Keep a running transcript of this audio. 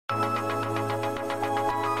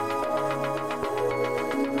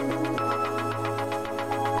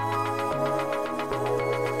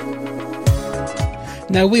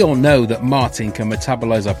Now, we all know that Martin can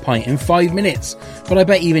metabolise a pint in 5 minutes, but I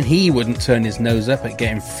bet even he wouldn't turn his nose up at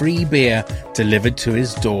getting free beer delivered to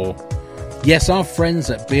his door. Yes, our friends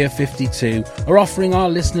at Beer 52 are offering our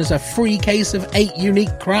listeners a free case of 8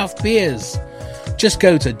 unique craft beers. Just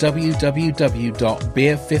go to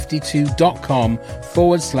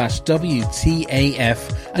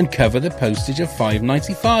www.beer52.com/WTAF and cover the postage of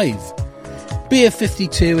 $5.95. Beer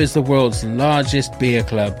 52 is the world's largest beer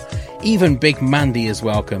club. Even Big Mandy is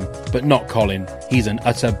welcome, but not Colin. He's an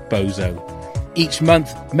utter bozo. Each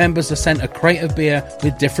month, members are sent a crate of beer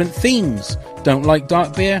with different themes. Don't like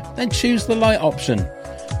dark beer? Then choose the light option.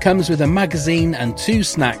 Comes with a magazine and 2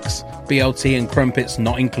 snacks, BLT and crumpets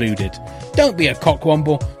not included. Don't be a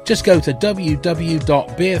cockwomble, just go to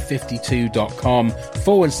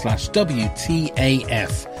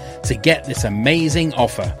www.beer52.com/WTAF to get this amazing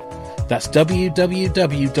offer. That's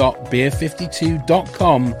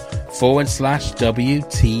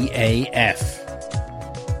www.beer52.com/WTAF.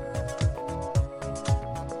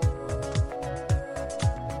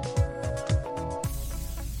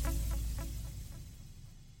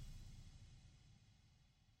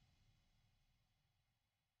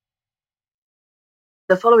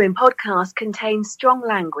 The following podcast contains strong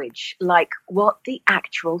language, like what the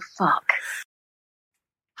actual fuck.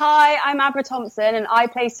 Hi, I'm Abra Thompson and I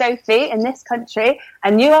play Sophie in This Country,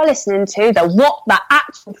 and you are listening to the What the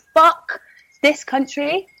Actual Fuck This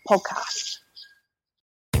Country podcast.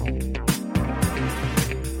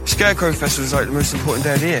 Scarecrow Festival is like the most important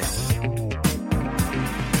day of the year.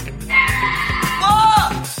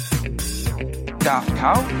 What? Daft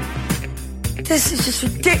Cow? This is just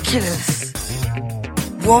ridiculous.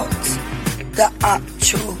 What the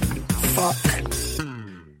actual fuck?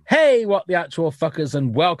 Hey, what the actual fuckers,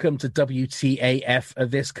 and welcome to WTAF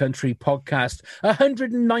of This Country podcast,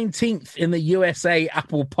 119th in the USA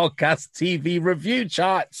Apple Podcast TV review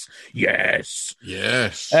charts. Yes.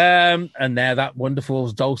 And there, that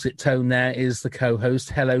wonderful dulcet tone there is the co-host.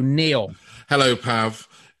 Hello, Neil. Hello, Pav.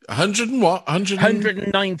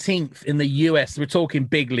 119th in the US. We're talking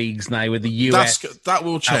big leagues now with the US. That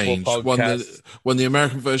will change when the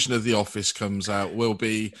American version of The Office comes out. Will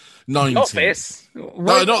be 90. The Office?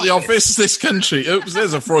 No, not The Office. This Country. Oops,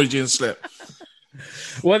 there's a Freudian slip.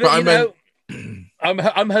 Well, but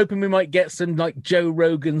I'm hoping we might get some like Joe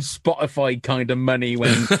Rogan Spotify kind of money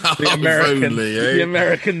when the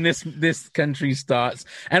American this country starts.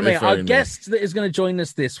 Anyway, our guest that is going to join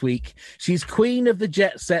us this week, she's queen of the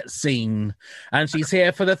jet set scene, and she's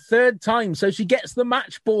here for the 3rd time, so she gets the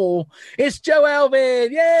match ball. It's Jo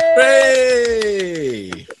Elvin!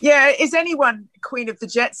 Yay! Yeah, is anyone queen of the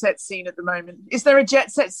jet set scene at the moment? Is there a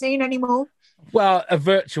jet set scene anymore? Well, a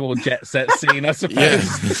virtual jet set scene, I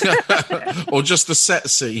suppose. Yeah. Or just the set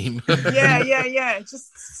scene. Yeah.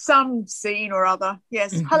 Just some scene or other.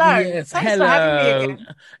 Yes. Hello. Yes, Thanks for having me again.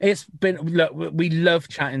 It's been, look, we love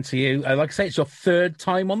chatting to you. Like I say, it's your 3rd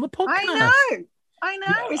time on the podcast. I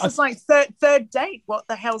know. This is like third date. What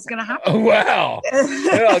the hell's going to happen? Oh, wow.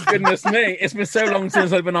 Oh, goodness me. It's been so long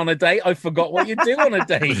since I've been on a date, I forgot what you do on a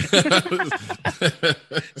date.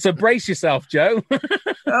 So brace yourself, Jo.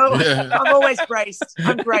 I'm always braced.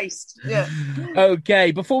 I'm braced. Yeah.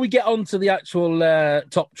 Okay, before we get on to the actual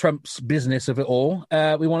top trumps business of it all,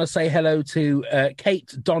 we want to say hello to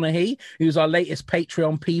Kate Donaghy, who's our latest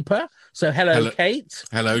Patreon peeper. So hello, Kate.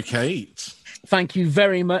 Hello, Kate. Thank you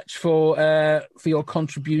very much for your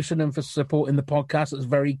contribution and for supporting the podcast. It's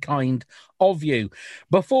very kind of you.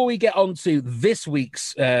 Before we get on to this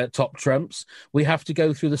week's Top Trumps, we have to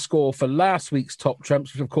go through the score for last week's Top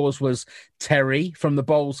Trumps, which of course was Terry from the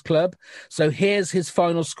Bowls Club. So here's his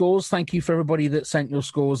final scores. Thank you for everybody that sent your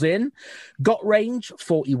scores in. Got Range,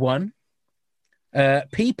 41.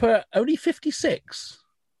 Peeper, only 56.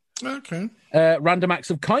 Okay. Random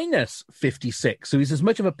Acts of Kindness, 56. So he's as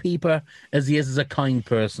much of a peeper as he is as a kind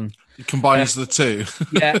person. He combines the two.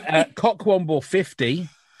 Cockwomble, 50.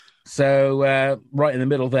 So right in the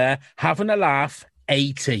middle there. Having a Laugh,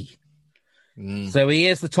 80. So he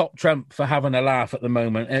is the top trump for having a laugh at the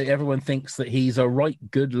moment. Everyone thinks that he's a right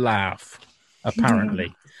good laugh,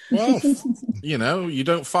 apparently. Well, you know, you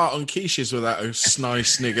don't fart on quiches without a snide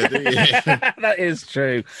snigger, do you? That is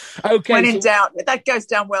true. Okay. When in doubt, that goes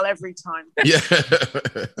down well every time.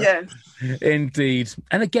 Yeah. Indeed.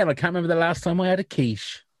 And again, I can't remember the last time I had a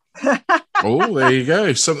quiche. Oh, there you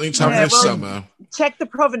go. Something to have this summer. Check the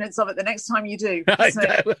provenance of it the next time you do. I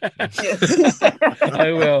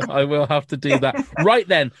will have to do that. Right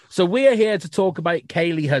then. So we are here to talk about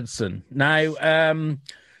Kaylee Hudson. Now,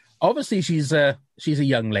 obviously she's a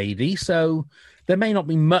young lady, so there may not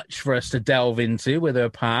be much for us to delve into with her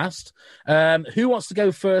past. Who wants to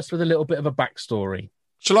go first with a little bit of a backstory?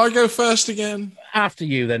 Shall I go first again? After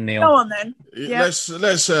you, then, Neil. Go on, then. Yeah.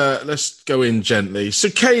 Let's go in gently. So,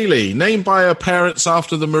 Kaylee, named by her parents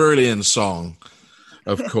after the Marillion song,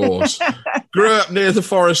 of course, grew up near the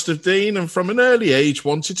Forest of Dean, and from an early age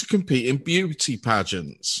wanted to compete in beauty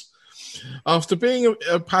pageants. After being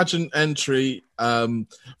a pageant entry, found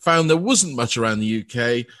there wasn't much around the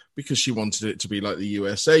UK because she wanted it to be like the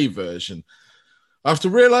USA version. After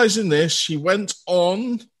realising this, she went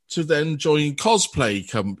on to then join cosplay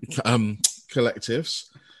collectives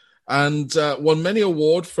and won many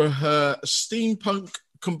awards for her steampunk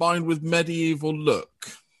combined with medieval look.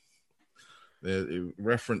 The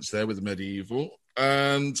reference there with the medieval.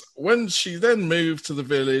 And when she then moved to the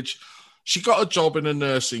village, she got a job in a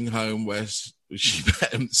nursing home where she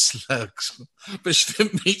met slugs. But she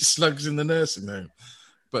didn't meet slugs in the nursing home.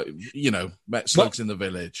 But, met slugs in the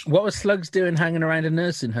village. What were slugs doing hanging around a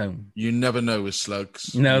nursing home? You never know with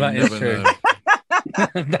slugs. No, that is true.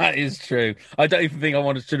 That is true. I don't even think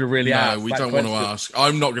I should have really asked. No, we don't want to ask.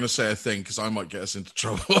 I'm not going to say a thing because I might get us into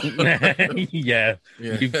trouble. Yeah.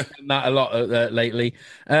 You've done that a lot lately.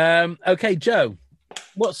 Okay, Joe.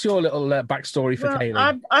 What's your little backstory for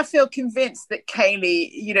Kaylee? I feel convinced that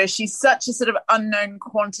Kaylee, she's such a sort of unknown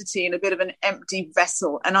quantity and a bit of an empty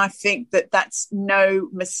vessel. And I think that that's no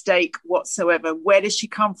mistake whatsoever. Where does she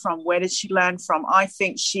come from? Where did she learn from? I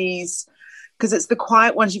think because it's the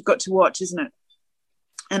quiet ones you've got to watch, isn't it?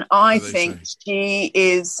 And I think she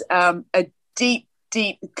is a deep,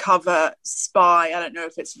 deep cover spy. I don't know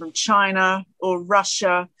if it's from China or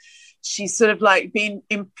Russia. She's sort of like been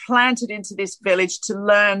implanted into this village to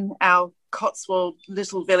learn our Cotswold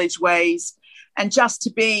little village ways, and just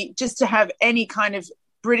to have any kind of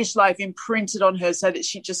British life imprinted on her so that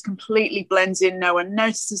she just completely blends in. No one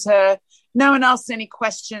notices her. No one asks any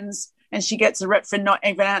questions, and she gets a rep for not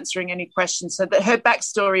even answering any questions. So that her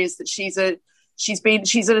backstory is that she's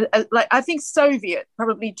like, I think Soviet,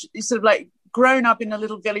 probably sort of like grown up in a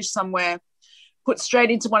little village somewhere, put straight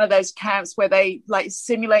into one of those camps where they like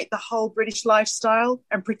simulate the whole British lifestyle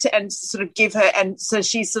and pretend sort of give her, and so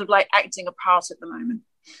she's sort of like acting a part at the moment.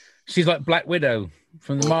 She's like Black Widow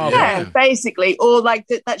from the Marvel. Yeah, basically. Or like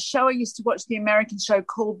that show I used to watch, the American show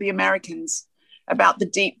called The Americans, about the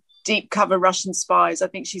deep cover Russian spies. I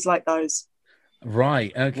think she's like those.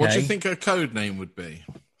 Right, okay. What do you think her code name would be?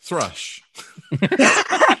 Thrush.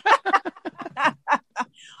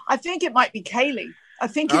 I think it might be Kaylee. I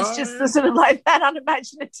think it's just the sort of like that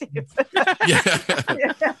unimaginative.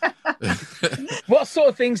 What sort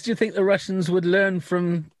of things do you think the Russians would learn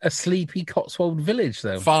from a sleepy Cotswold village,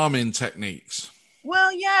 though? Farming techniques.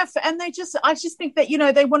 Well, yeah, and I just think that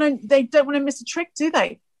they don't want to miss a trick, do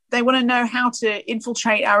they? They want to know how to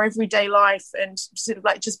infiltrate our everyday life and sort of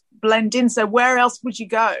like just blend in. So where else would you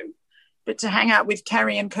go but to hang out with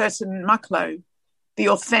Kerry and Curtin and Mucklow, the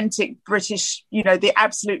authentic British, the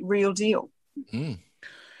absolute real deal. Mm.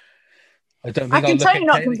 I can tell you're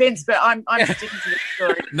not convinced, but I'm sticking to the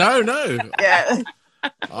story. No. Yeah.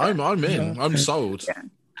 I'm in. I'm sold. Yeah.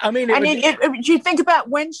 I mean, do you think about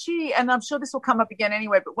when she, and I'm sure this will come up again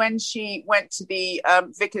anyway, but when she went to the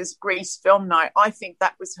Vickers Grease film night, I think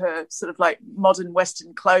that was her sort of like modern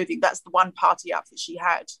Western clothing. That's the one party outfit she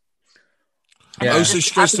had. Yeah. Oh, so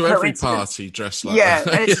she goes to every party dressed like that.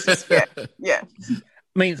 It's just, yeah.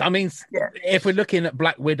 I mean, if we're looking at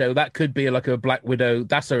Black Widow, that could be like a Black Widow.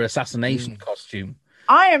 That's her assassination costume.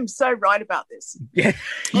 I am so right about this. Yeah,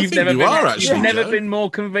 you've never been more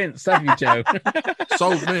convinced, have you, Joe?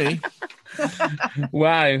 Sold me.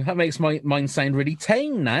 Wow, that makes my mind sound really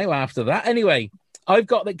tame now. After that, anyway, I've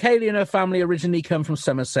got that Kaylee and her family originally come from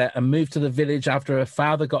Somerset and moved to the village after her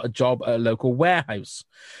father got a job at a local warehouse.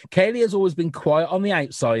 Kaylee has always been quiet on the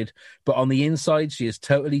outside, but on the inside, she is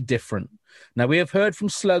totally different. Now, we have heard from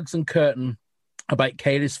Slugs and Curtin about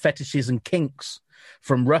Kaylee's fetishes and kinks,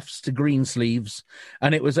 from ruffs to greensleeves,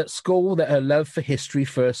 and it was at school that her love for history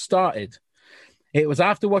first started. It was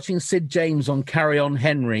after watching Sid James on Carry On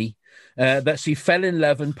Henry that she fell in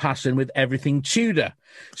love and passion with everything Tudor.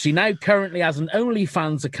 She now currently has an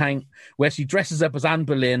OnlyFans account where she dresses up as Anne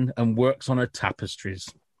Boleyn and works on her tapestries.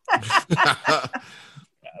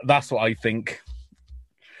 That's what I think.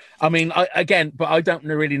 I mean, I don't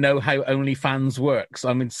really know how OnlyFans works.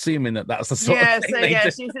 I'm assuming that's the sort of thing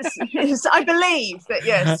I believe that,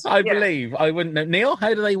 yes. I believe. I wouldn't know. Neil,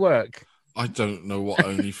 how do they work? I don't know what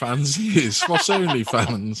OnlyFans is. What's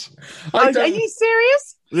OnlyFans? Are you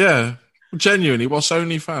serious? Yeah. Genuinely, what's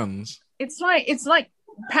OnlyFans? It's like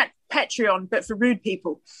Patreon, but for rude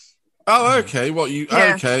people. Oh, okay.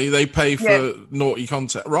 Okay, they pay for naughty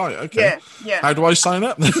content. Right, okay. Yeah. How do I sign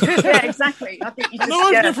up? Yeah, exactly. I think you just... No,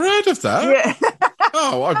 I've never heard of that. Yeah.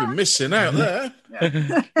 Oh, I've been missing out there.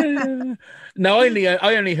 No,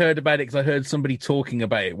 I only heard about it because I heard somebody talking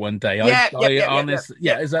about it one day. Yeah,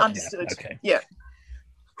 Is that understood? Yeah, okay. Yeah.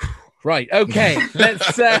 Right. Okay.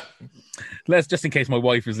 Let's just in case my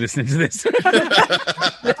wife is listening to this.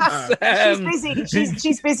 She's busy.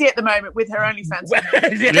 She's busy at the moment with her OnlyFans.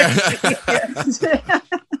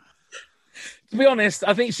 To be honest,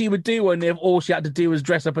 I think she would do one if all she had to do was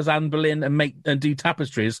dress up as Anne Boleyn and do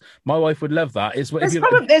tapestries. My wife would love that.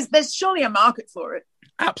 There's surely a market for it.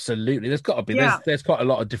 Absolutely, there's got to be. Yeah. There's quite a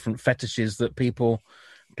lot of different fetishes that people.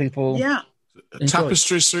 Yeah. Enjoy.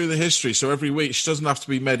 Tapestries through the history. So every week she doesn't have to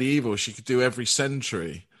be medieval. She could do every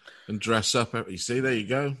century and dress up. You see, there you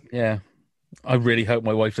go. Yeah. I really hope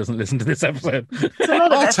my wife doesn't listen to this episode.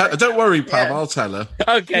 Don't worry, Pav. Yeah. I'll tell her.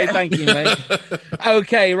 Okay, thank you, mate.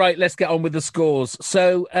 Okay, right, let's get on with the scores.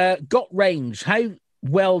 So, got range. How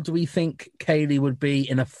well do we think Kaylee would be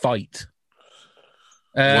in a fight?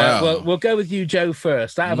 Well, we'll go with you, Joe,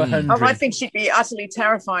 first. Out of 100. Oh, I think she'd be utterly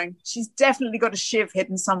terrifying. She's definitely got a shiv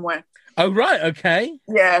hidden somewhere. Oh, right, okay.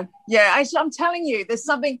 Yeah. Actually, I'm telling you, there's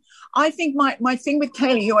something. I think my thing with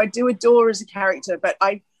Kaylee, who I do adore as a character, but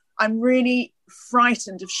I'm really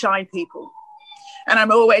frightened of shy people. And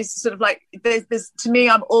I'm always sort of like, there's to me,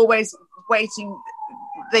 I'm always waiting.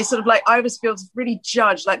 They sort of like, I always feel really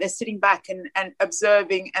judged, like they're sitting back and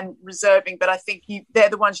observing and reserving. But I think they're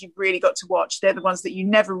the ones you've really got to watch. They're the ones that you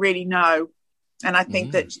never really know. And I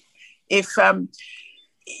think that if,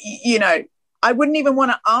 I wouldn't even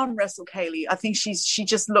want to arm wrestle Kaylee. I think she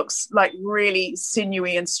just looks like really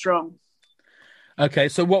sinewy and strong. Okay,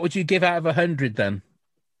 so what would you give out of 100 then?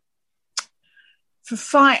 For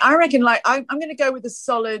fight, I reckon I'm going to go with a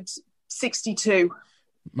solid 62.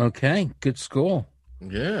 Okay, good score.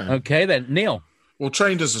 Yeah. Okay then, Neil. Well,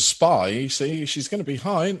 trained as a spy, you see, she's going to be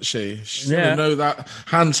high, isn't she? She's going to know that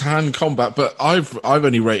hand-to-hand combat. But I've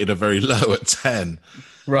only rated her very low at 10.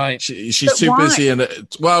 Right. She's too busy in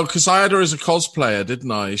it. Well, because I had her as a cosplayer,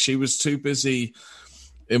 didn't I? She was too busy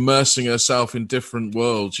immersing herself in different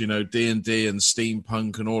worlds, D&D and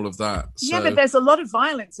steampunk and all of that. Yeah, but there's a lot of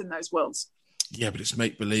violence in those worlds. Yeah, but it's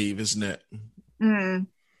make-believe, isn't it? Mm.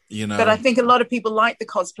 But I think a lot of people like the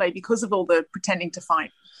cosplay because of all the pretending to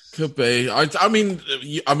fight. Could be. I mean,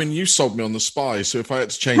 you sold me on the spy, so if I had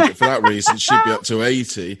to change it for that reason, she'd be up to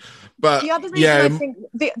 80. But the other reason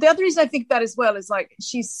the other reason I think that as well is like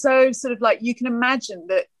she's so sort of like you can imagine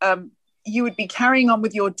that you would be carrying on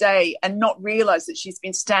with your day and not realize that she's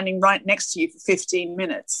been standing right next to you for 15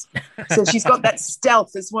 minutes. So she's got that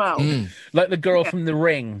stealth as well, like the girl from The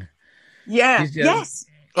Ring. Yeah. Yes.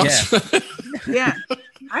 Yeah.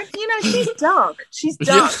 She's dark. She's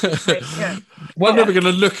dark. Yeah. Well, I'm never going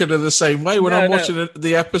to look at her the same way when I'm watching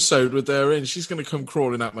the episode with her in. She's going to come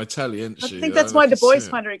crawling at my telly, isn't she? I think that's why the boys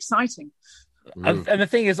find her exciting. And the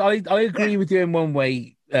thing is, I agree with you in one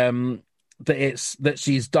way that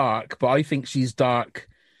she's dark, but I think she's dark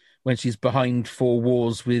when she's behind four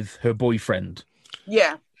walls with her boyfriend.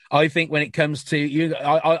 Yeah. I think when it comes to you,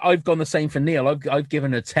 I've gone the same for Neil. I've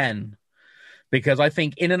given her 10 because I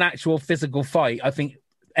think in an actual physical fight, I think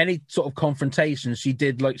any sort of confrontation she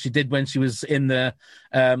did like she did when she was in the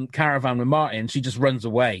caravan with Martin, she just runs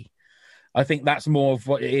away. I think that's more of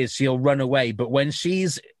what it is. She'll run away. But when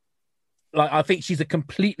she's like, I think she's a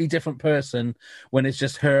completely different person when it's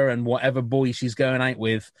just her and whatever boy she's going out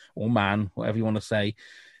with, or man, whatever you want to say.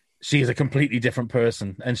 She's a completely different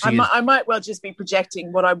person, and I might well just be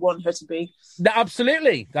projecting what I want her to be.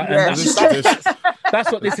 Absolutely,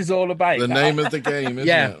 that's what this is all about. The name of the game, isn't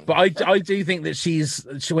it? But I do think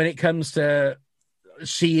that when it comes to,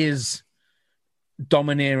 she is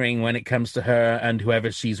domineering when it comes to her and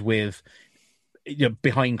whoever she's with,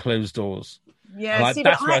 behind closed doors. Yeah,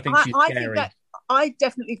 that's where I think she's scary. I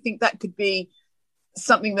definitely think that could be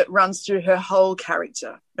something that runs through her whole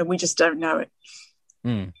character, and we just don't know it.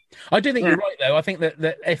 I do think you're right, though. I think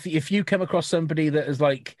that if you come across somebody that is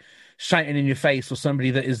like shouting in your face, or somebody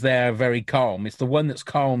that is there very calm, it's the one that's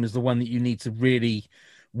calm is the one that you need to really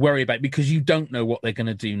worry about, because you don't know what they're going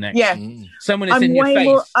to do next. Yeah, someone is in your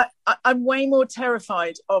face. I'm way more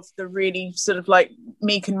terrified of the really sort of like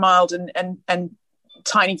meek and mild and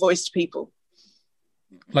tiny voiced people,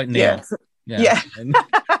 like Neil. Yeah.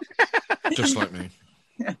 Just like me.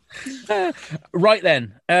 Right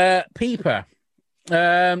then, Peeper.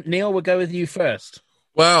 Neil, we'll go with you first.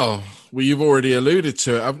 Well, you've already alluded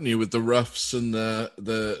to it, haven't you, with the roughs and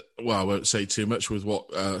the well, I won't say too much with what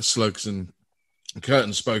Slugs and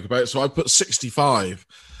Curtin spoke about. So I put 65.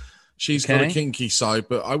 She's got a kinky side,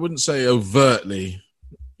 but I wouldn't say overtly,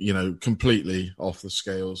 completely off the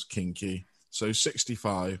scales kinky. So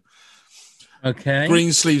 65. Okay.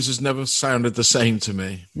 Greensleeves has never sounded the same to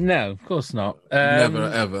me. No, of course not. Never,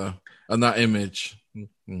 ever. And that image.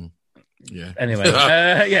 Yeah. Anyway,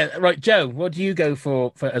 right, Joe, what do you go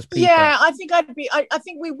for as Peeper? Yeah, I think I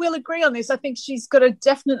think we will agree on this. I think she's got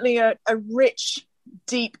definitely a rich,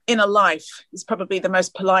 deep inner life is probably the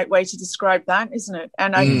most polite way to describe that, isn't it?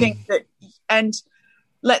 And I think that, and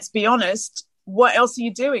let's be honest, what else are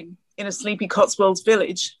you doing in a sleepy Cotswolds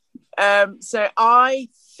village? So I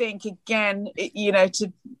think, again,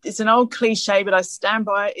 it's an old cliche, but I stand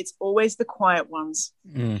by it. It's always the quiet ones.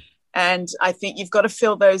 And I think you've got to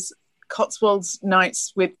fill those Cotswolds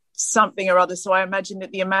nights with something or other. So I imagine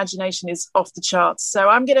that the imagination is off the charts. So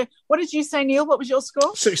what did you say, Neil? What was your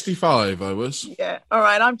score? 65, I was. Yeah. All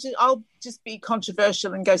right. I'll just be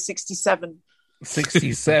controversial and go 67.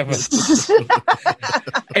 67.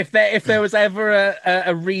 If there was ever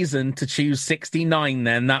a reason to choose 69,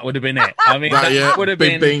 then that would have been it. I mean, that would have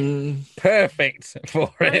been perfect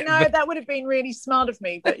for it. No, that would have been really smart of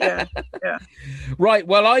me. But yeah. Right.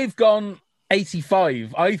 Well, I've gone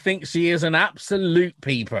 85. I think she is an absolute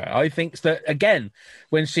peeper. I think that, again,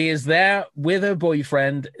 when she is there with her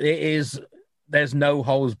boyfriend, there's no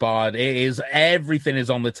holes barred. Everything is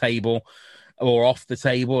on the table, or off the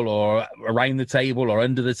table, or around the table, or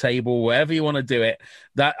under the table, wherever you want to do it.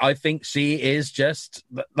 That I think she is just,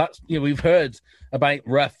 that's, we've heard about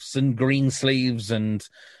Ruffs and Greensleeves, and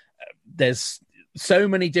there's so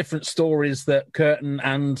many different stories that Curtin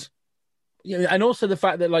and also the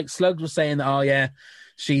fact that, like, Slugs was saying that,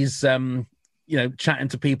 she's chatting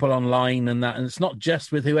to people online and that, and it's not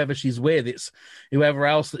just with whoever she's with, it's whoever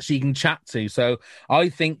else that she can chat to. So I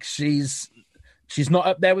think she's not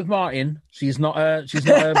up there with Martin. She's not a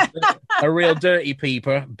real dirty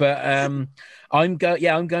peeper, but I'm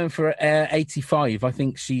going for 85. I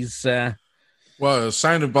think she's well,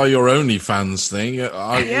 sounded by your OnlyFans thing.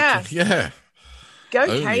 Yeah. Go,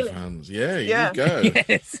 OnlyFans. Yeah, you go.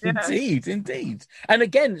 Yes, indeed. And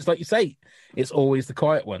again, it's like you say, it's always the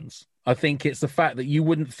quiet ones. I think it's the fact that you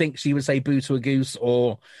wouldn't think she would say boo to a goose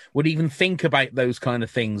or would even think about those kind of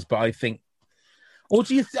things. But I think, or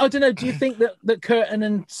do you? I don't know. Do you think that Curtin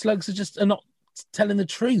and Slugs are not telling the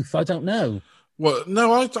truth? I don't know. Well,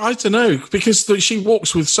 no, I don't know, because she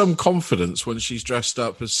walks with some confidence when she's dressed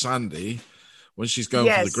up as Sandy, when she's going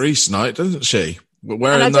for the Grease night, doesn't she? And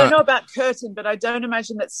I don't know about Curtin, but I don't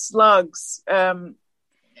imagine that Slugs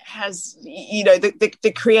has,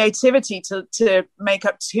 the creativity to make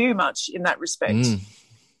up too much in that respect.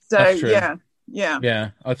 So,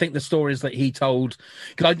 yeah. I think the stories that he told,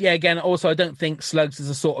 again, also, I don't think Slugs is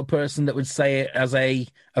the sort of person that would say it as a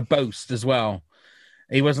boast as well.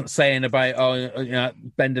 He wasn't saying about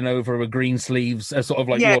bending over a Greensleeves, sort of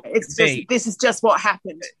like it's just, this is just what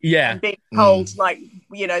happened. Yeah, and being told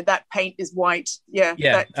that paint is white.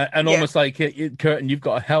 Yeah. Almost like Curtin, you've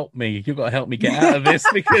got to help me. You've got to help me get out of this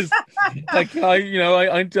because I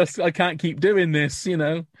can't keep doing this.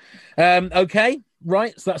 Okay,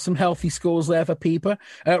 right. So that's some healthy scores there for Peeper.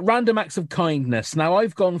 Random acts of kindness. Now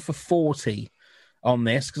I've gone for 40 on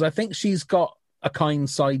this because I think she's got a kind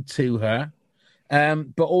side to her.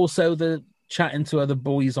 But also the chatting to other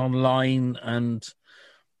boys online, and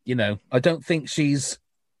I don't think she's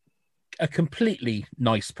a completely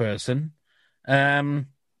nice person. But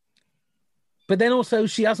then also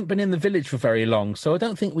she hasn't been in the village for very long, so I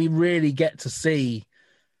don't think we really get to see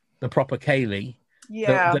the proper Kaylee.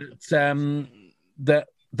 Yeah, that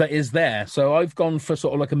is there. So I've gone for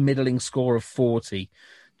sort of like a middling score of 40.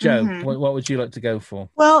 Joe, what would you like to go for?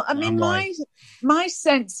 Well, I mean, my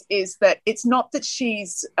sense is that it's not that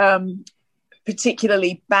she's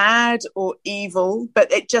particularly bad or evil,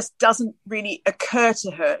 but it just doesn't really occur to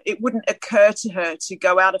her. It wouldn't occur to her to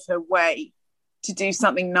go out of her way to do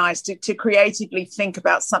something nice, to creatively think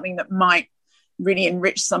about something that might really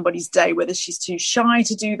enrich somebody's day, whether she's too shy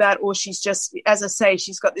to do that or she's just, as I say,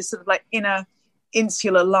 she's got this sort of like inner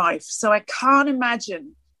insular life. So I can't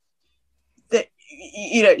imagine that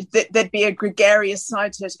there'd be a gregarious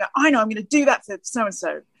side to her to go, I know I'm going to do that for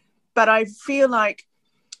so-and-so. But I feel like,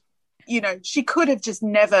 she could have just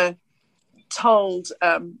never told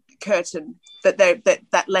Curtin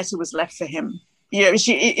that letter was left for him.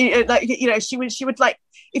 She would like,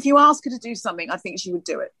 if you ask her to do something, I think she would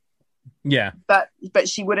do it. Yeah. But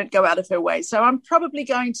she wouldn't go out of her way. So I'm probably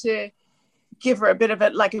going to give her a bit of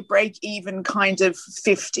a break even kind of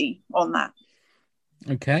 50 on that.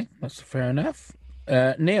 Okay, that's fair enough.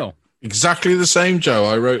 Neil? Exactly the same, Joe.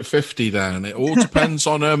 I wrote 50 down. It all depends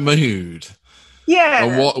on her mood. Yeah.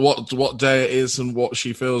 And what day it is and what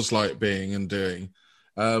she feels like being and doing.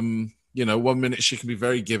 1 minute she can be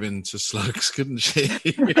very given to slugs, couldn't she?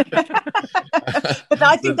 But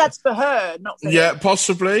I think that's for her, not for him.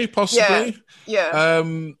 Possibly. Yeah.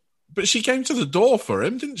 But she came to the door for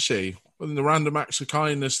him, didn't she? With the random acts of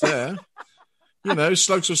kindness there.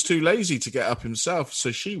 Slugs was too lazy to get up himself,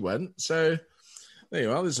 so she went. So there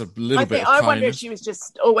you are. There's a little bit of kindness. I wonder if she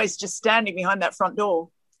was always standing behind that front door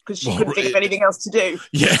because she couldn't think of anything else to do.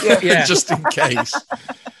 Yeah. Just in case.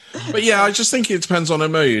 But yeah, I just think it depends on her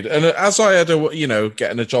mood. And as I had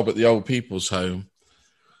getting a job at the old people's home,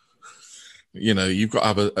 you've got to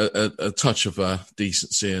have a touch of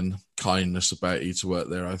decency and kindness about you to work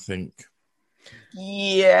there, I think.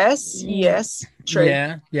 Yes, true.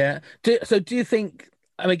 Yeah. Do you think,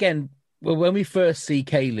 again, when we first see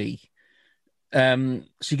Kaylee,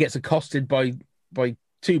 she gets accosted by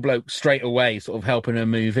two blokes straight away, sort of helping her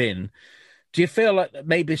move in. Do you feel like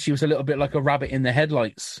maybe she was a little bit like a rabbit in the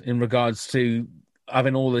headlights in regards to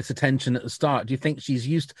having all this attention at the start? Do you think she's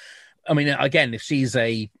used? Again, if she's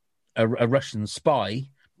a Russian spy,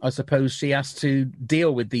 I suppose she has to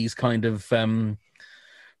deal with these kind of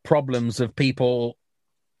problems of people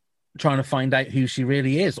trying to find out who she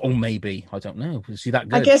really is, or maybe, I don't know, is she that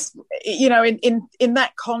good? I guess, in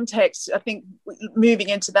that context, I think moving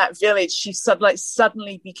into that village, she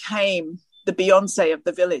suddenly became the Beyonce of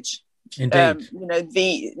the village. Indeed.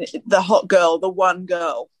 The hot girl, the one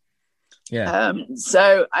girl. Yeah.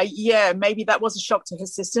 Maybe that was a shock to her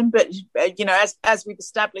system, but as we've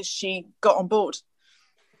established, she got on board.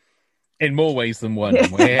 In more ways than one.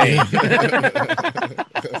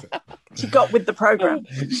 She got with the program.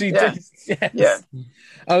 She did. Yes. Yeah.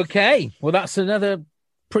 Okay. Well, that's another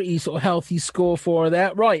pretty sort of healthy score for her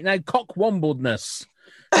there. Right now, cockwombledness.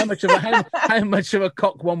 How much of a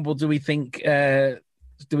cockwomble do we think?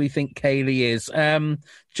 Do we think Kaylee is?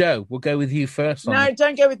 Joe, we'll go with you first.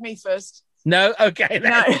 Don't go with me first. No? Okay.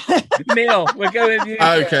 No. Neil, we'll go with you.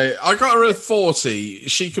 Okay. I got her at 40.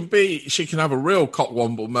 She can have a real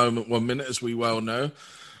cockwomble moment 1 minute, as we well know,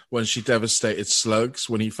 when she devastated Slugs,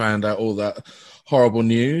 when he found out all that horrible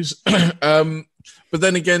news. But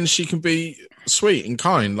then again, she can be sweet and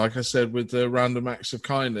kind, like I said, with the random acts of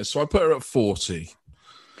kindness. So I put her at 40.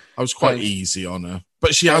 I was quite easy on her.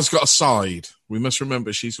 But she has got a side. We must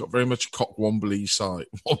remember she's got very much a wobbling side.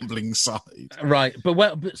 Right.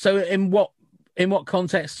 But so in what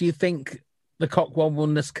context do you think the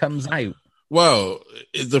cockwobbleness comes out? Well,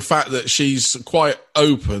 the fact that she's quite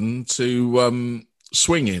open to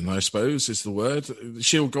swinging, I suppose, is the word.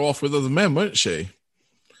 She'll go off with other men, won't she?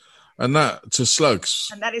 And that to Slugs.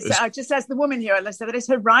 And that is just as the woman here, let's say that is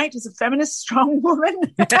her right as a feminist, strong woman.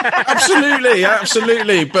 absolutely.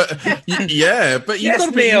 But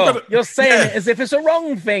you're saying it as if it's a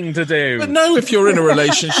wrong thing to do. But no, if you're in a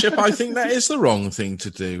relationship, I think that is the wrong thing to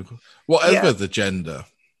do, whatever the gender.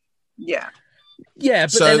 Yeah. Yeah.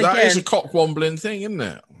 But so that is a cockwombling thing, isn't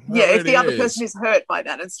it? That if the other person is hurt by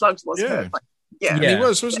that, and Slugs was hurt by that. And he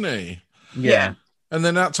was, wasn't he? Yeah. And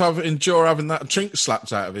then that to endure having that drink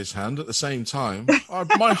slapped out of his hand at the same time,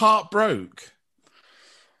 my heart broke.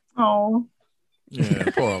 Oh. Yeah,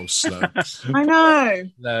 poor old Slugs. I know.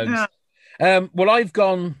 Slugs. Yeah. Well, I've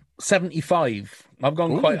gone 75. I've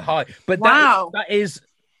gone quite high. But that is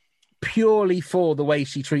purely for the way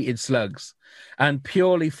she treated Slugs and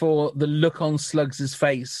purely for the look on Slugs'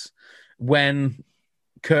 face when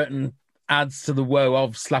Curtin adds to the woe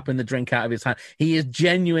of slapping the drink out of his hand. He is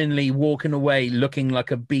genuinely walking away looking like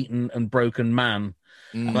a beaten and broken man.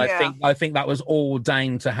 And I think that was all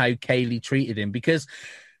down to how Kaylee treated him, because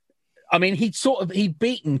he'd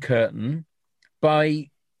beaten Curtin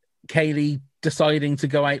by Kaylee deciding to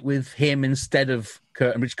go out with him instead of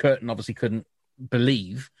Curtin, which Curtin obviously couldn't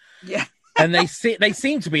believe. Yeah. And they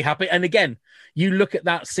seem to be happy. And again, you look at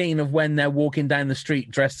that scene of when they're walking down the street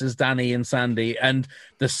dressed as Danny and Sandy, and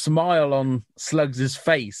the smile on Slugs'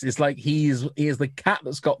 face is like he is the cat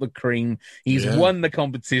that's got the cream. He's won the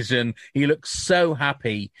competition. He looks so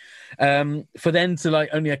happy. For them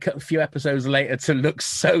to only a few episodes later to look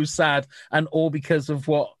so sad, and all because of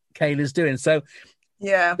what Kayla's doing. So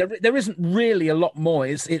there isn't really a lot more.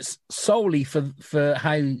 It's solely for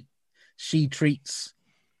how she treats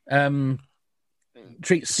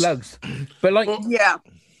Slugs. But like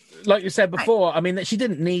you said before, that she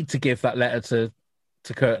didn't need to give that letter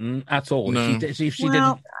to Curtin at all. No. She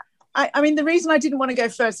didn't. The reason I didn't want to go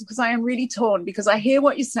first is because I am really torn, because I hear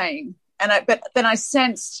what you're saying, but then I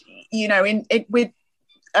sensed, with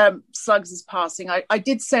Slugs' passing, I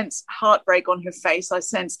did sense heartbreak on her face. I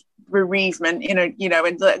sensed bereavement, and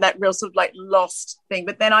that real sort of lost thing.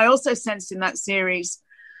 But then I also sensed in that series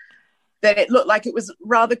that it looked like it was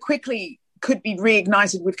rather quickly could be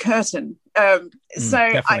reignited with Curtin.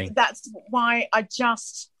 That's why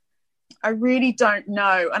I really don't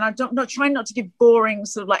know. And I'm not trying not to give boring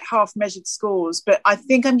sort of like half-measured scores, but I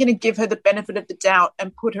think I'm going to give her the benefit of the doubt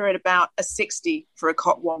and put her at about a 60 for a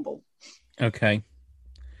Cotwomble. Okay.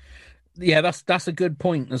 Yeah, that's a good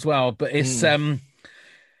point as well. But it's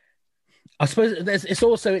I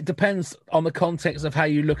suppose it depends on the context of how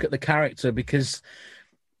you look at the character, because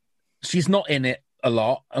she's not in it a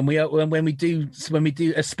lot, and when we do,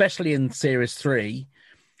 especially in series 3,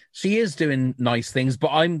 she is doing nice things. But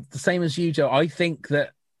I'm the same as you, Joe. I think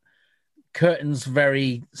that Curtin's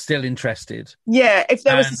very still interested. Yeah, if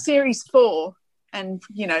there was a series 4, and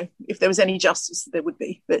if there was any justice, there would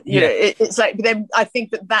be. But it's like then I think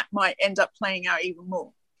that might end up playing out even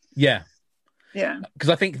more. Yeah. Yeah, because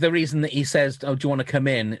I think the reason that he says, "Oh, do you want to come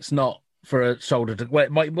in?" It's not for a shoulder to. Well, it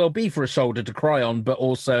might well be for a shoulder to cry on, but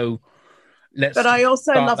also let's. But I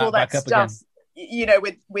also love all that stuff, again.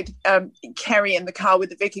 with Kerry in the car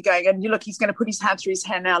with the vicar going, and look, he's going to put his hand through his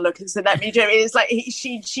hair now. Look, and so that means it's like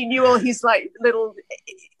she knew all his like little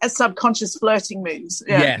subconscious flirting moves.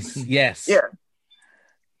 Yeah. Yes, yeah.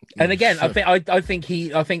 And again, I think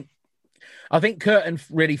Curtin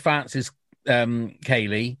really fancies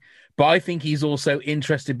Kaylee. But I think he's also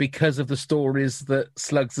interested because of the stories that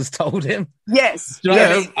Slugs has told him. Yes.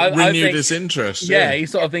 Renewed his interest. Yeah,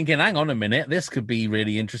 he's sort of thinking, hang on a minute, this could be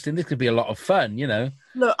really interesting. This could be a lot of fun,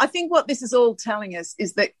 Look, I think what this is all telling us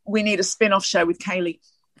is that we need a spin-off show with Kaylee.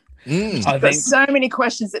 There's so many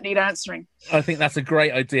questions that need answering. I think that's a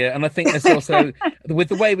great idea. And I think there's also, with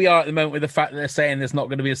the way we are at the moment, with the fact that they're saying there's not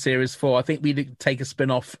going to be a series 4, I think we'd take a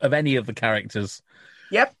spin-off of any of the characters.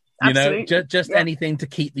 Yep. Absolutely. Just anything to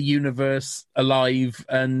keep the universe alive,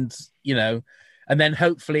 and and then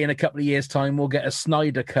hopefully in a couple of years' time we'll get a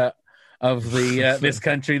Snyder cut of the this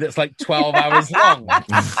country that's like 12 hours long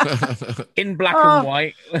in black and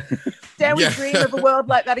white. Dare we dream of a world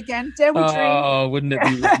like that again? Dare we dream? Oh, wouldn't it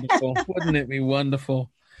be wonderful? Wouldn't it be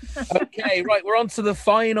wonderful? Okay, right, we're on to the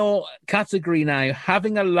final category now.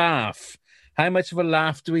 Having a laugh. How much of a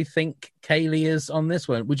laugh do we think Kaylee is on this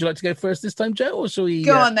one? Would you like to go first this time, Joe, or shall we...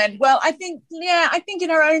 Go on then. Well, I think in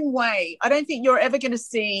her own way. I don't think you're ever going to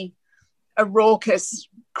see a raucous,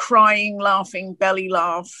 crying, laughing, belly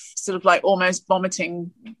laugh, sort of like almost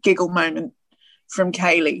vomiting giggle moment from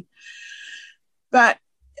Kaylee. But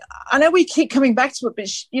I know we keep coming back to it, but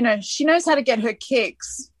she knows how to get her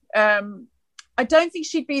kicks. I don't think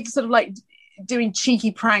she'd be sort of like doing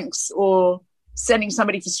cheeky pranks or sending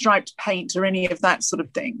somebody for striped paint or any of that sort of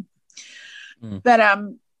thing. But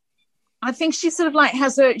I think she sort of like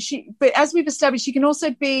but as we've established, she can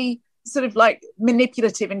also be sort of like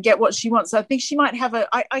manipulative and get what she wants. So I think she might have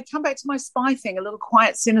I come back to my spy thing, a little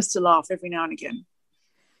quiet, sinister laugh every now and again.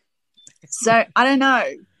 So I don't know,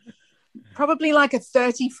 probably like a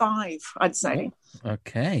 35, I'd say.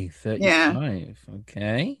 Okay, 35. Yeah.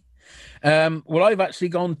 Okay. Well, I've actually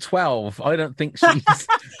gone 12. I don't think she's...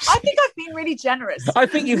 I think I've been really generous. I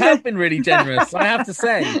think you have been really generous, I have to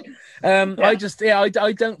say.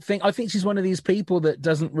 I don't think... I think she's one of these people that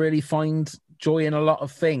doesn't really find joy in a lot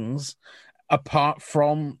of things apart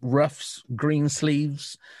from ruffs, green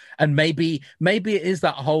sleeves, and maybe it is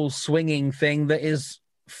that whole swinging thing that is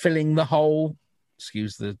filling the hole,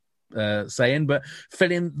 excuse the saying, but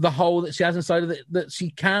filling the hole that she has inside of it, that she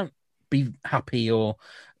can't be happy or...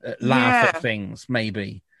 laugh at things,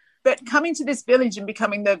 maybe. But coming to this village and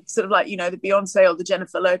becoming the sort of like, the Beyonce or the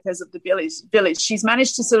Jennifer Lopez of the village, she's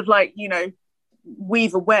managed to sort of like,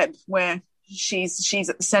 weave a web where she's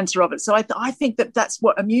at the center of it. So I think that's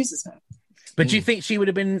what amuses her. But do you think she would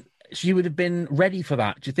have been ready for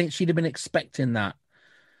that? Do you think she'd have been expecting that?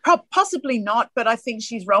 Possibly not, but I think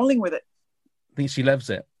she's rolling with it. I think she loves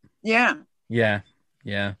it. Yeah.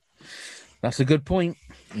 That's a good point.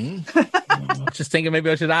 Just thinking maybe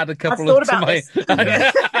I should add a couple I've thought of about this.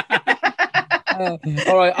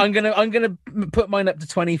 All right, I'm gonna put mine up to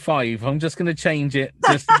 25. I'm just gonna change it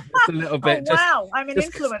just a little bit. Oh, wow, I'm an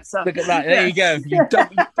influencer. Look at that. There you go. You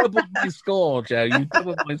doubled my score, Joe. You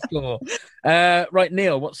doubled my score. Right,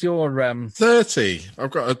 Neil, what's your 30? I've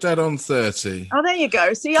got a dead on 30. Oh, there you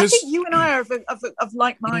go. See, I think you and I are of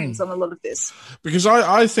like minds on a lot of this. Because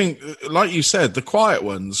I think, like you said, the quiet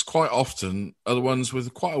ones quite often are the ones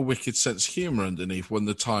with quite a wicked sense of humour underneath when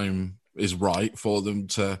the time is right for them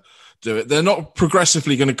to do it. They're not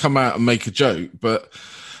progressively going to come out and make a joke, but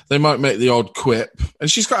they might make the odd quip. And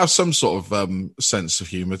she's got to have some sort of sense of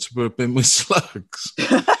humour to have been with Slugs.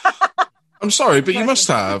 I'm sorry, but you must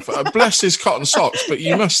have. Bless his cotton socks, but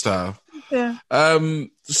you must have. Yeah.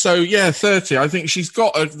 30. I think she's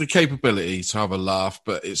got the capability to have a laugh,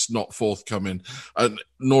 but it's not forthcoming,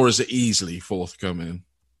 nor is it easily forthcoming.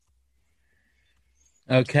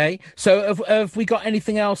 Okay. So have we got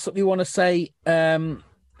anything else that we want to say about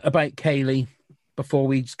Kaylee before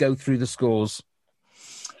we just go through the scores?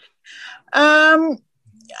 I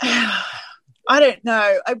don't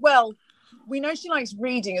know. Well, we know she likes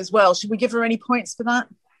reading as well. Should we give her any points for that?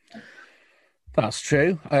 That's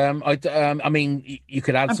true. I mean, you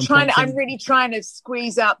could add I'm some trying. points I'm really trying to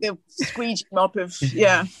squeeze out the squeegee mop of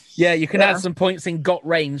yeah. Yeah, you can add some points in got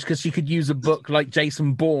range because you could use a book like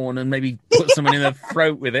Jason Bourne and maybe put someone in their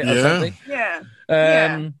throat with it or something. Yeah.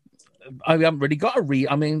 I haven't really got a read.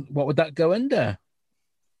 I mean, what would that go under?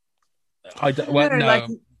 No.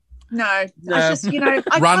 No. I just,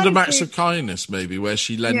 I Random acts of kindness, maybe, where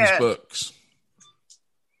she lends books.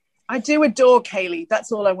 I do adore Kaylee.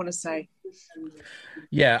 That's all I want to say.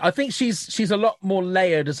 Yeah, I think she's a lot more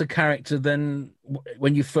layered as a character than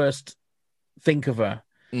when you first think of her.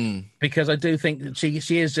 Because I do think that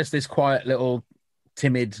she is just this quiet little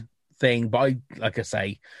timid thing. But like I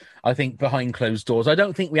say, I think behind closed doors, I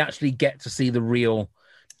don't think we actually get to see the real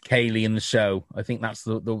Kaylee in the show. I think that's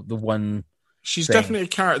the one. She's thing. definitely a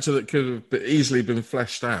character that could have easily been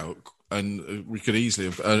fleshed out, and we could easily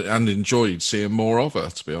have and enjoyed seeing more of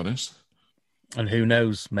her, to be honest. And who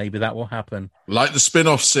knows? Maybe that will happen, like the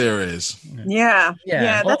spin-off series. Yeah.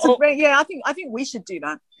 That's a great. Yeah, I think we should do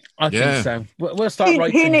that. I think so. We'll start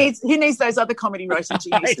writing. Who needs those other comedy writing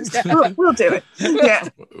geniuses? We'll do it. Yeah.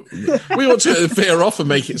 We want to veer off and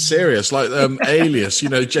make it serious, like Alias.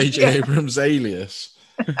 J.J. Abrams' Alias.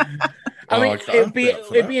 I mean, it'd be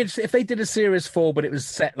interesting if they did a series 4, but it was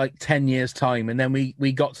set like 10 years time, and then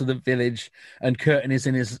we got to the village, and Curtin is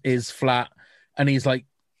in his flat, and he's like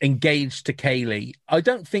engaged to Kaylee. I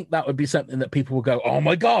don't think that would be something that people would go, "Oh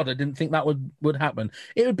my god, I didn't think that would happen."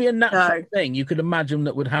 It would be a natural thing you could imagine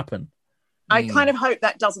that would happen. I kind of hope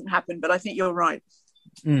that doesn't happen, but I think you're right.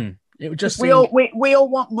 It would just we all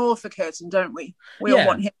want more for Curtin, don't we? We all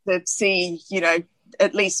want him to see,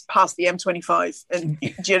 at least past the M25. And do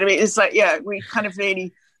you know what I mean? It's like, we kind of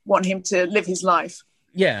really want him to live his life.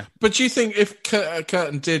 Yeah. But do you think if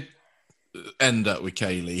Curtin did end up with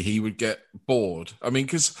Kaylee, he would get bored? I mean,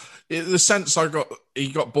 because the sense I got, he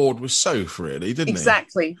got bored with Soph, really, didn't he?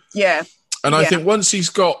 Exactly, yeah. And I think once he's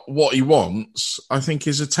got what he wants, I think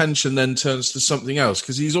his attention then turns to something else,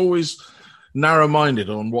 because he's always narrow-minded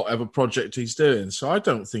on whatever project he's doing. So I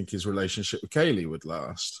don't think his relationship with Kaylee would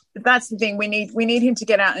last. That's the thing. We need him to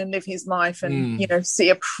get out and live his life and see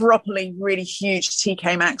a properly really huge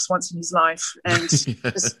TK Maxx once in his life, and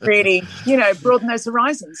just really broaden those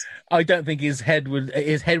horizons. I don't think his head would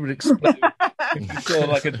explode if he saw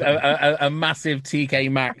like a massive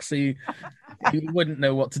TK Maxx. He wouldn't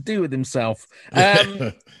know what to do with himself.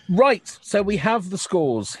 Right, so we have the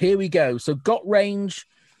scores. Here we go. So got range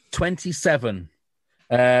 27,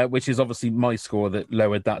 which is obviously my score that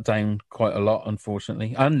lowered that down quite a lot,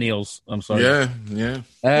 unfortunately. And Neil's, I'm sorry. Yeah.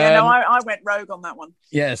 I went rogue on that one.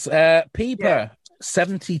 Yes. Peeper,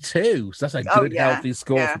 72. So that's a good, healthy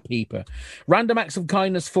score for Peeper. Random acts of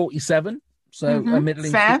kindness, 47. So a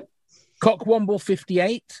middling. Fair. Cockwomble,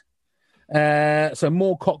 58. So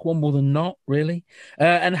more Cockwomble than not, really.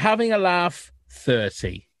 And having a laugh,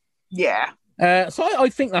 30. Yeah. So I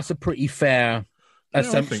think that's a pretty fair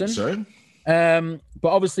assumption. I think so. But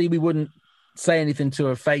obviously we wouldn't say anything to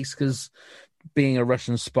her face, because being a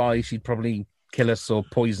Russian spy, she'd probably kill us or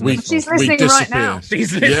poison us. She's listening right now.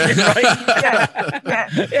 She's listening right now.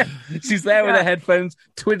 Yeah. She's there with her headphones,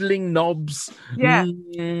 twiddling knobs. Yeah.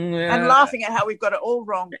 And laughing at how we've got it all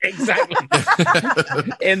wrong. Exactly.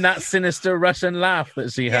 In that sinister Russian laugh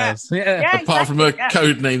that she has. Yeah. Apart from her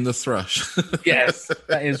code name, the Thrush. Yes,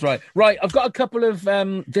 that is right. Right, I've got a couple of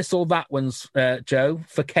this or that ones, Joe,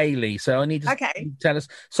 for Kaylee. So I need to tell us.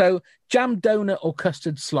 So jam donut or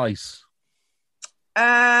custard slice?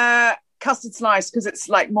 Custard slice, because it's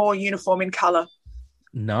like more uniform in colour.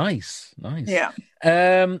 Nice. Yeah.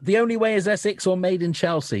 The Only Way is Essex or Made in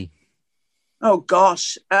Chelsea? Oh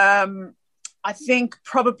gosh, I think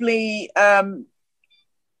probably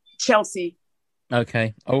Chelsea.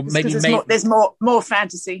 Okay. Or just maybe there's more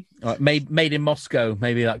fantasy. Right, made in Moscow.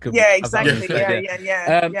 Maybe that could. Yeah, exactly.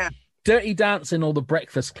 Yeah. Dirty Dancing or The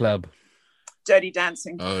Breakfast Club? Dirty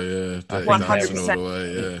Dancing. Oh yeah, Dirty 100%. Dancing all the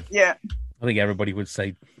way. Yeah. I think everybody would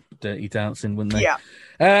say Dirty Dancing, wouldn't they? Yeah.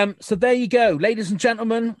 So there you go, ladies and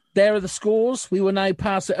gentlemen. There are the scores. We will now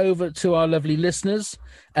pass it over to our lovely listeners.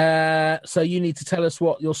 So you need to tell us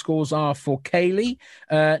what your scores are for Kaylee.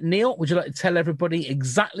 Neil, would you like to tell everybody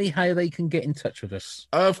exactly how they can get in touch with us?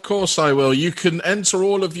 Of course I will. You can enter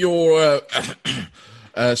all of your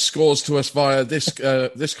scores to us via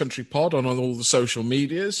this country pod on all the social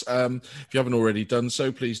medias. If you haven't already done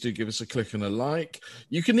so, please do give us a click and a like.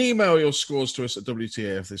 You can email your scores to us at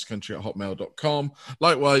wtafthiscountry@hotmail.com.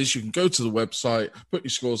 Likewise, you can go to the website, put your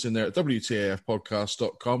scores in there at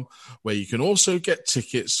wtafpodcast.com, where you can also get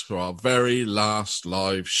tickets for our very last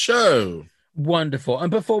live show. Wonderful.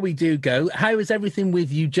 And before we do go, how is everything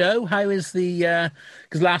with you, Joe? How is the,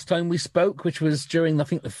 because last time we spoke, which was during, I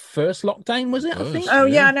think, the first lockdown, was it? I think. Oh,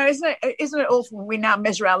 yeah, no, isn't it awful when we now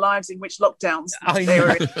measure our lives in which lockdowns they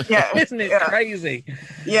were in? Yeah. Isn't it crazy?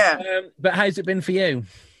 Yeah. But how's it been for you?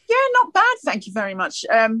 Yeah, not bad. Thank you very much.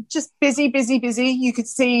 Just busy. You could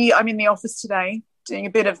see I'm in the office today, doing a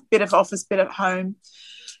bit of office, bit of home.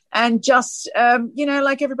 And just,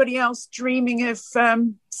 like everybody else, dreaming of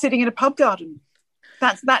sitting in a pub garden.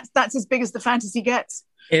 That's as big as the fantasy gets.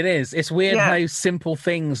 It is. It's weird how simple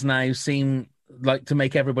things now seem like to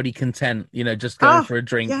make everybody content. Just going for a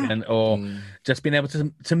drink or just being able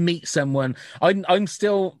to meet someone. I'm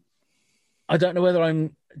still. I don't know whether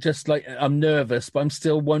I'm just like I'm nervous, but I'm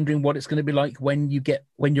still wondering what it's going to be like when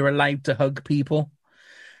you're allowed to hug people.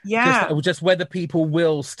 Yeah, just whether people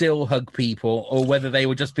will still hug people or whether they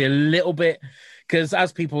will just be a little bit, because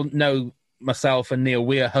as people know, myself and Neil,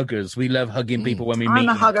 we are huggers. We love hugging people when we meet. I'm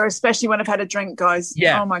a hugger, especially when I've had a drink, guys.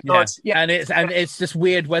 Yeah. Oh my God. Yeah. And it's just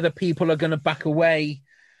weird whether people are going to back away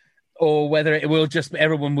or whether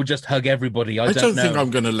everyone will just hug everybody. I don't know. Think I'm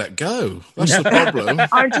going to let go. That's the problem.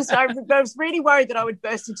 I was really worried that I would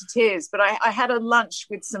burst into tears, but I had a lunch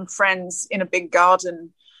with some friends in a big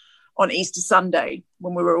garden on Easter Sunday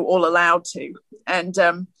when we were all allowed to. And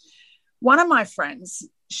one of my friends,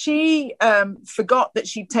 she forgot that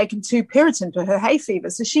she'd taken 2 Piriton for her hay fever.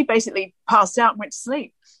 So she basically passed out and went to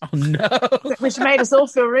sleep. Oh, no. Which made us all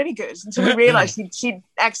feel really good until we realised she'd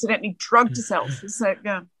accidentally drugged herself. So,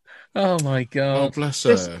 yeah. Oh, my God. Oh, bless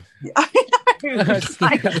her. I know. It's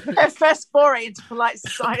like her first foray into polite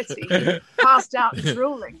society, passed out and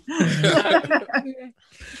drooling. I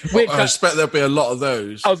expect there'll be a lot of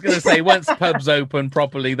those. I was going to say, once pubs open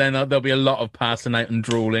properly, then there'll be a lot of passing out and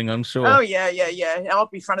drooling, I'm sure. Oh, yeah. I'll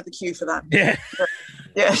be front of the queue for that. Yeah.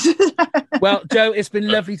 Yeah. Well, Joe, it's been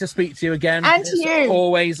lovely to speak to you again. And to you.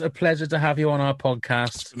 Always a pleasure to have you on our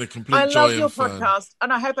podcast. It's been a complete I joy love your and fun. podcast,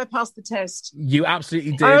 and I hope I passed the test. You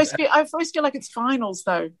absolutely did. I always feel like it's finals,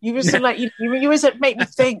 though. You always you always make me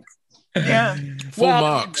think. Yeah. Full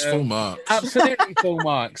marks. Absolutely full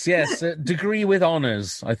marks. Yes, degree with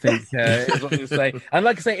honours, I think is what you say. And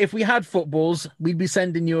like I say, if we had footballs, we'd be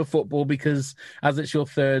sending you a football because as it's your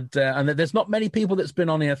third, and there's not many people that's been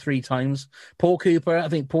on here 3 times. Paul Cooper, I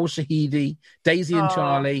think Paul Shahidi, Daisy and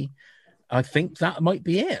Charlie. I think that might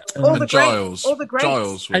be it. Giles. All the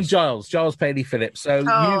greats. Giles Paley Phillips. So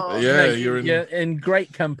you're in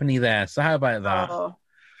great company there. So how about that? Oh.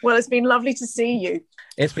 Well, it's been lovely to see you.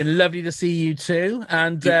 It's been lovely to see you too,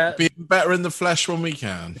 and be better in the flesh when we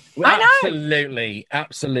can. I know.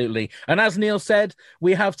 Absolutely. And as Neil said,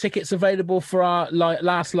 we have tickets available for our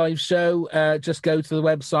last live show. Just go to the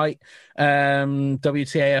website,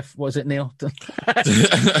 WTAF. Was it, Neil?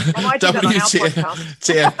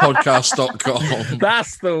 WTAFpodcast.com.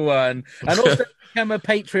 That's the one. And also become a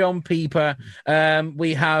Patreon peeper.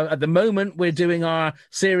 We have at the moment we're doing our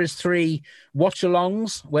Series 3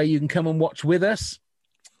 watch-alongs where you can come and watch with us.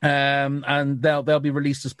 And they'll be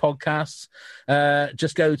released as podcasts.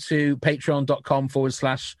 Just go to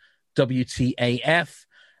patreon.com/WTAF.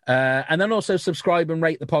 And then also subscribe and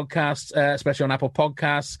rate the podcast, especially on Apple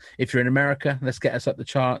Podcasts. If you're in America, let's get us up the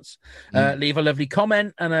charts. Leave a lovely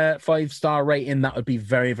comment and a 5-star rating. That would be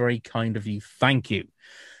very, very kind of you. Thank you.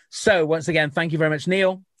 So once again, thank you very much,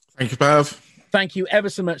 Neil. Thank you, Pav. Thank you ever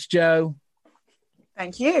so much, Joe.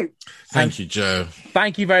 Thank you. Thank you, Joe.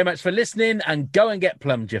 Thank you very much for listening, and go and get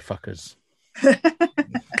plumbed, you fuckers.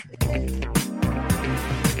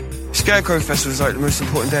 Scarecrow Festival is like the most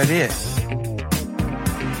important day of the year.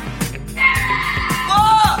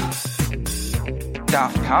 What?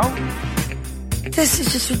 Daft Cow? This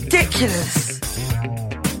is just ridiculous.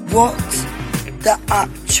 What the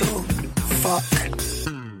actual fuck?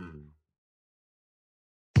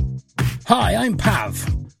 Hi, I'm Pav.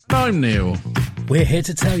 I'm Neil. We're here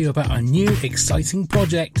to tell you about our new exciting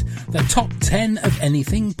project, the Top 10 of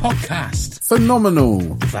Anything podcast.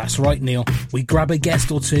 Phenomenal. That's right, Neil. We grab a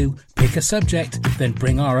guest or two, pick a subject, then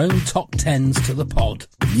bring our own top 10s to the pod.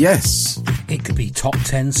 Yes. It could be top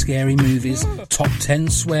 10 scary movies, top 10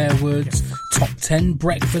 swear words, top 10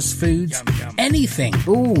 breakfast foods, anything.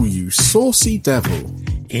 Oh, you saucy devil.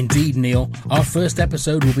 Indeed, Neil. Our first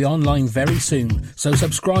episode will be online very soon, so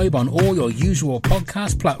subscribe on all your usual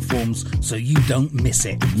podcast platforms so you don't miss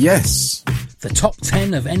it. Yes. the top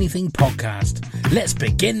 10 of anything podcast. Let's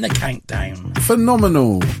begin the countdown.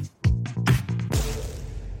 Phenomenal.